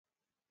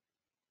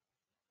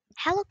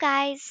Hello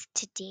guys!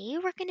 Today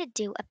we're gonna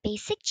do a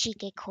basic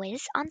GK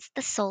quiz on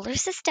the solar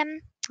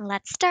system.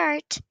 Let's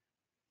start.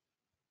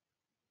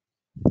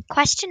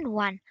 Question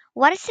 1.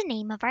 What is the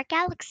name of our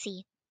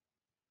galaxy?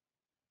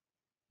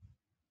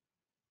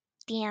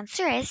 The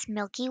answer is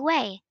Milky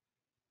Way.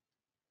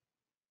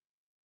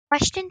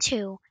 Question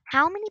 2.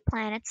 How many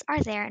planets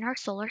are there in our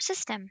solar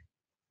system?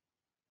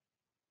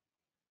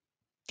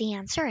 The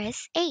answer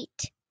is 8.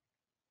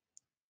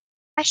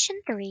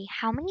 Question 3.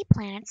 How many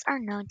planets are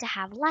known to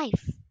have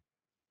life?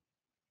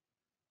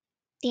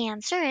 The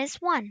answer is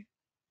 1.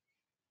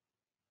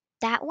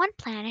 That one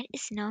planet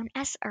is known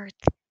as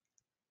Earth.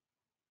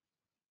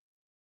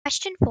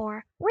 Question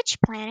 4. Which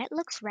planet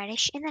looks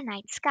reddish in the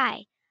night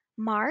sky?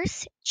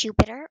 Mars,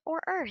 Jupiter,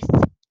 or Earth?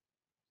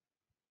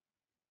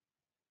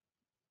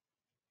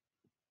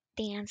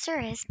 The answer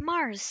is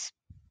Mars.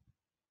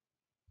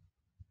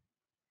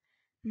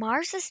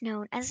 Mars is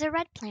known as a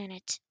red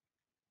planet.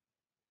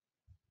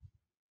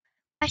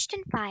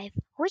 Question 5.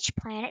 Which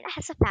planet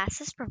has the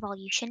fastest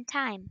revolution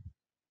time?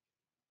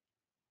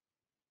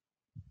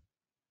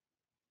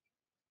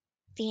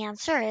 The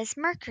answer is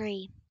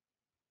Mercury.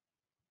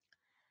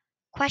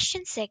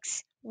 Question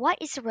 6.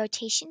 What is the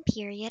rotation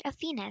period of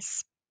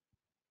Venus?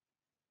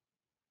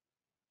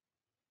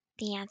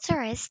 The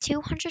answer is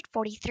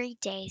 243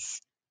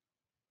 days.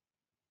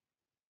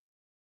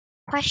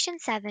 Question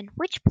 7.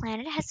 Which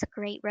planet has a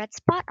great red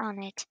spot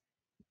on it?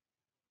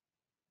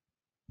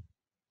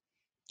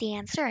 The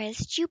answer is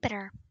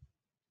Jupiter.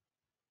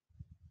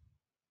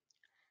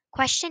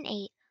 Question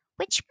 8.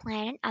 Which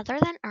planet other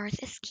than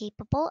Earth is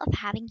capable of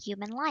having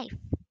human life?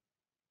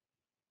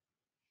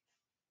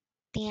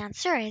 The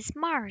answer is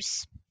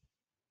Mars.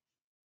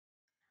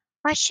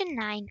 Question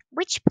 9.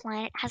 Which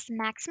planet has the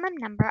maximum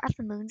number of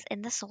moons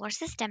in the solar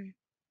system?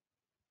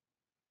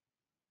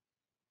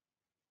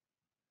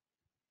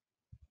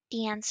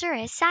 The answer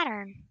is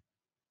Saturn.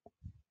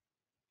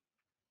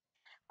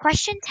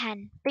 Question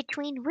 10.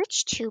 Between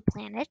which two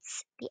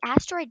planets the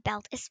asteroid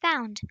belt is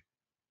found?